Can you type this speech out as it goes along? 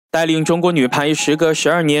带领中国女排时隔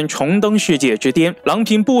12年重登世界之巅，郎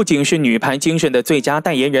平不仅是女排精神的最佳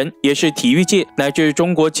代言人，也是体育界乃至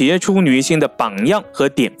中国杰出女性的榜样和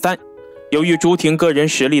典范。由于朱婷个人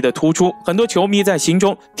实力的突出，很多球迷在心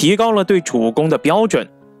中提高了对主攻的标准。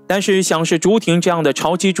但是像是朱婷这样的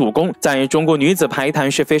超级主攻，在中国女子排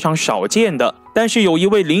坛是非常少见的。但是有一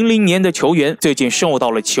位00年的球员最近受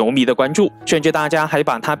到了球迷的关注，甚至大家还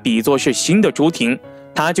把她比作是新的朱婷，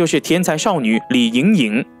她就是天才少女李盈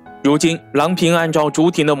莹。如今郎平按照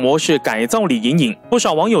朱婷的模式改造李盈莹，不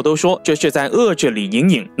少网友都说这是在遏制李盈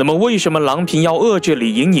莹。那么为什么郎平要遏制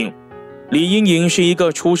李盈莹？李盈莹是一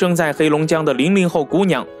个出生在黑龙江的00后姑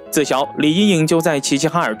娘，自小李盈莹就在齐齐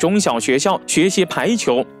哈尔中小学校学习排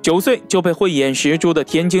球，9岁就被慧眼识珠的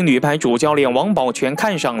天津女排主教练王宝全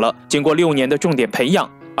看上了。经过6年的重点培养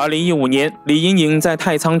，2015年，李盈莹在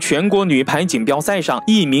太仓全国女排锦标赛上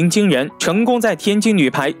一鸣惊人，成功在天津女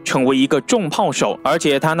排成为一个重炮手，而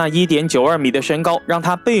且她那1.92米的身高让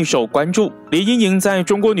她备受关注。李盈莹在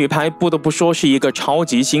中国女排不得不说是一个超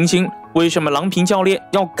级新星。为什么郎平教练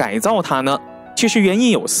要改造她呢？其实原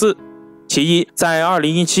因有4。其一，在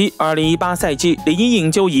2017-2018赛季，李盈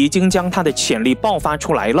莹就已经将她的潜力爆发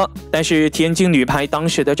出来了。但是天津女排当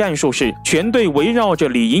时的战术是全队围绕着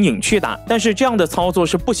李盈莹去打，但是这样的操作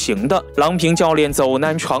是不行的。郎平教练走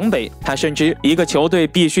南闯北，他深知一个球队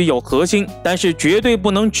必须有核心，但是绝对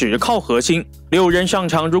不能只靠核心。6人上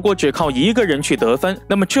场，如果只靠1个人去得分，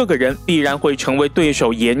那么这个人必然会成为对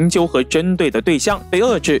手研究和针对的对象，被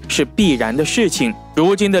遏制是必然的事情。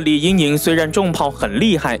如今的李盈莹虽然重炮很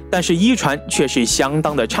厉害，但是一传却是相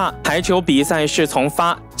当的差。排球比赛是从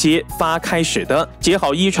发接发开始的，接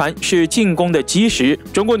好一传是进攻的基石。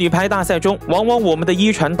中国女排大赛中，往往我们的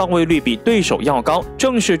一传到位率比对手要高，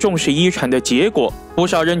正是重视一传的结果。不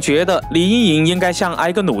少人觉得李盈莹应该像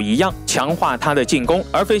埃格努一样强化她的进攻，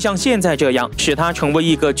而非像现在这样使她成为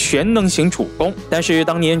一个全能型主攻。但是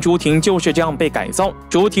当年朱婷就是这样被改造，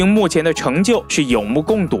朱婷目前的成就是有目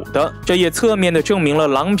共睹的，这也侧面的证明了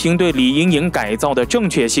郎平对李盈莹改造的正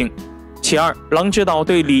确性。其二，郎指导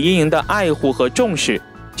对李盈莹的爱护和重视。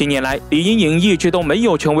近年来，李盈莹一直都没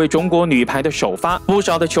有成为中国女排的首发，不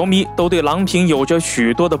少的球迷都对郎平有着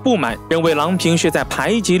许多的不满，认为郎平是在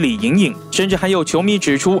排挤李盈莹，甚至还有球迷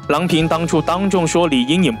指出，郎平当初当众说李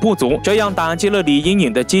盈莹不足，这样打击了李盈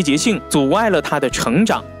莹的积极性，阻碍了她的成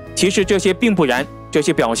长。其实这些并不然，这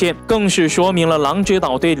些表现更是说明了郎指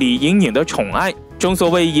导对李盈莹的宠爱。正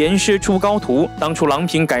所谓严师出高徒，当初郎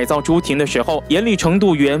平改造朱婷的时候，严厉程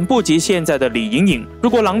度远不及现在的李盈莹。如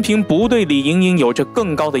果郎平不对李盈莹有着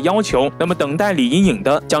更高的要求，那么等待李盈莹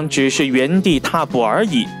的将只是原地踏步而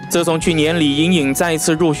已。自从去年李盈莹再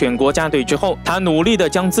次入选国家队之后，她努力地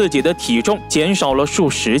将自己的体重减少了数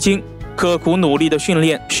十斤，刻苦努力的训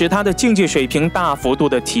练使她的竞技水平大幅度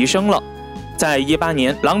的提升了。在18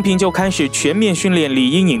年，郎平就开始全面训练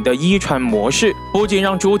李盈莹的一传模式，不仅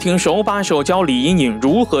让朱婷手把手教李盈莹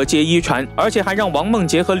如何接一传，而且还让王梦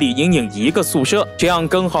洁和李盈莹一个宿舍，这样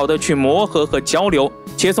更好的去磨合和交流。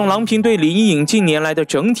且从郎平对李盈莹近年来的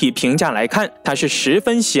整体评价来看，她是十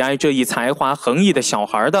分喜爱这一才华横溢的小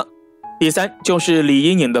孩的。第三，就是李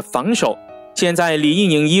盈莹的防守。现在李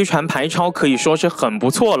盈莹一传排超可以说是很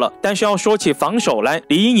不错了，但是要说起防守来，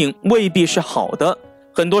李盈莹未必是好的。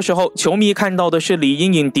很多时候，球迷看到的是李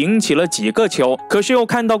盈莹顶起了几个球，可是又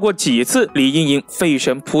看到过几次李盈莹费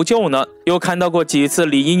神扑救呢？又看到过几次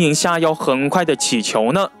李盈莹下腰很快的起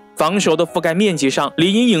球呢？防守的覆盖面积上，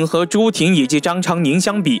李盈莹和朱婷以及张常宁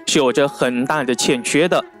相比是有着很大的欠缺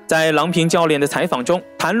的。在郎平教练的采访中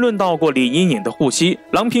谈论到过李盈莹的护膝，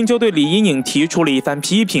郎平就对李盈莹提出了一番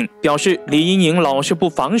批评，表示李盈莹老是不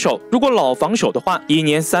防守，如果老防守的话，1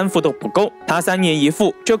年3副都不够，她3年1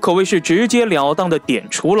副，这可谓是直截了当的点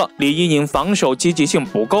出了李盈莹防守积极性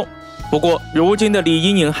不够。不过如今的李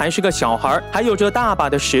盈莹还是个小孩，还有着大把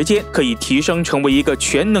的时间可以提升成为一个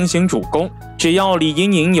全能型主攻，只要李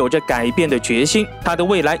盈莹有着改变的决心，她的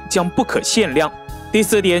未来将不可限量。第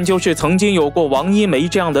4点就是曾经有过王一梅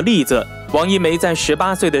这样的例子，王一梅在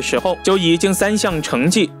18岁的时候就已经3项成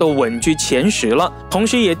绩都稳居前10了，同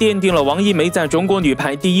时也奠定了王一梅在中国女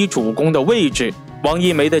排第1主攻的位置。王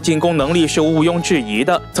一梅的进攻能力是毋庸置疑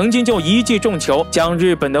的，曾经就一记重球将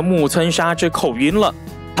日本的木村沙织扣晕了。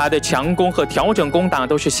他的强攻和调整攻打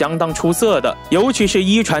都是相当出色的，尤其是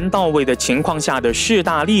一传到位的情况下的势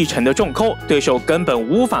大力沉的重扣，对手根本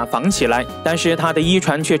无法防起来。但是他的一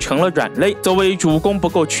传却成了软肋，作为主攻不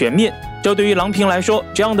够全面，这对于郎平来说，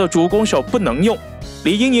这样的主攻手不能用。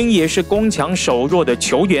李盈莹也是攻强守弱的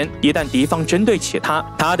球员，一旦敌方针对起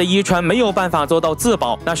他的一传没有办法做到自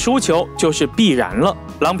保，那输球就是必然了。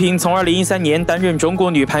郎平从2013年担任中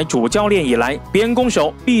国女排主教练以来，边攻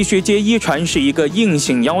手必须接一传是一个硬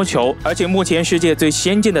性要求，而且目前世界最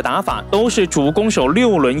先进的打法都是主攻手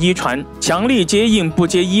6轮一传，强力接应不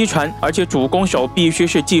接一传，而且主攻手必须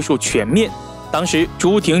是技术全面。当时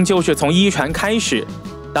朱婷就是从一传开始，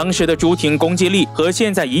当时的朱婷攻击力和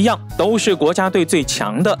现在一样，都是国家队最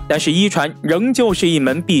强的，但是一传仍旧是一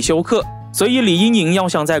门必修课。所以李盈莹要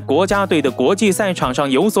想在国家队的国际赛场上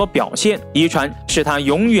有所表现，一传是她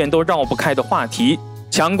永远都绕不开的话题。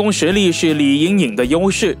强攻实力是李盈莹的优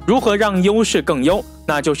势，如何让优势更优？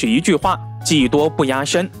那就是一句话：技多不压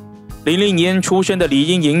身。00年出生的李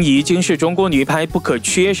盈莹已经是中国女排不可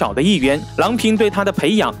缺少的一员，郎平对她的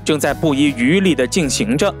培养正在不遗余力地进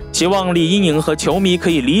行着。希望李盈莹和球迷可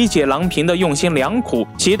以理解郎平的用心良苦，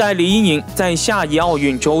期待李盈莹在下一奥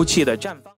运周期的绽放。